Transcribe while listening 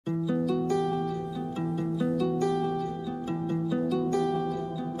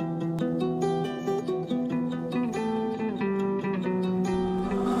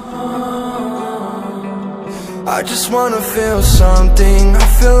I just wanna feel something. I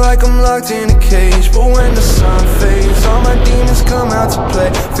feel like I'm locked in a cage, but when the sun fades, all my demons come out to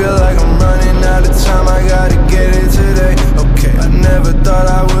play. Feel like I'm running out of time, I gotta get it today. Okay, I never thought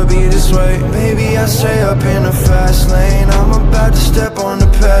I would be this way. Maybe I stay up in the fast lane. I'm about to step on the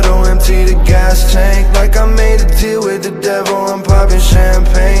pedal, empty the gas tank. Like I made a deal with the devil, I'm popping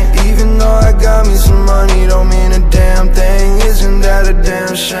champagne. Even though I got me some money, don't mean a damn thing. Isn't that a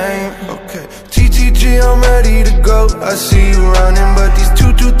damn shame? Okay, TTG, I'm ready to go. I see you running, but these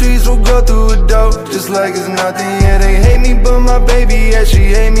 223s will go through a door just like it's nothing. Yeah, they hate me, but my baby, yeah, she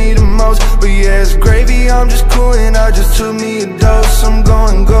hate me the most. But yeah, it's gravy, I'm just cool and I just took me a dose. I'm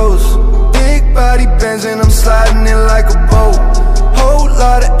going ghost. Big body bends and I'm sliding it like a boat. Whole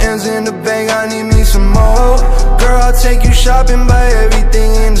lot of M's in the bank, I need me some more. Girl, I'll take you shopping, buy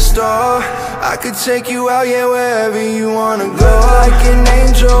everything in the store. I could take you out, yeah, wherever you wanna go. Like an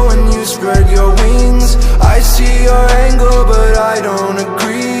angel when you spread your wings. I see your angle, but I don't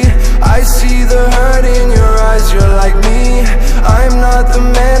agree. I see the hurt in your eyes, you're like me. I'm not the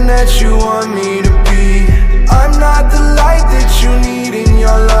man that you want me to be. I'm not the light that you need in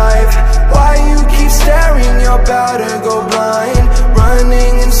your life. Why you keep staring, you're about to go blind.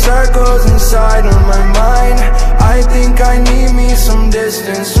 Running in circles inside of my mind. I think I need me some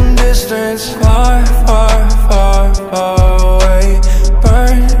distance, some distance. Far, far, far, far away.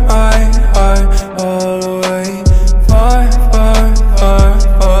 Burn my heart all away. Far, far, far,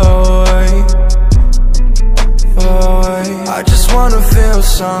 far away. Far away. I just wanna feel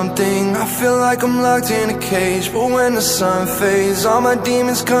something. I feel like I'm locked in a cage, but when the sun fades, all my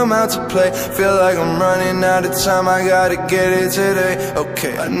demons come out to play. Feel like I'm running out of time, I gotta get it today.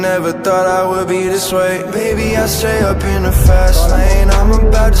 Okay, I never thought I would be this way. Baby, I stay up in the fast lane. I'm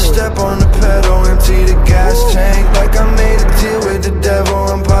about to step on the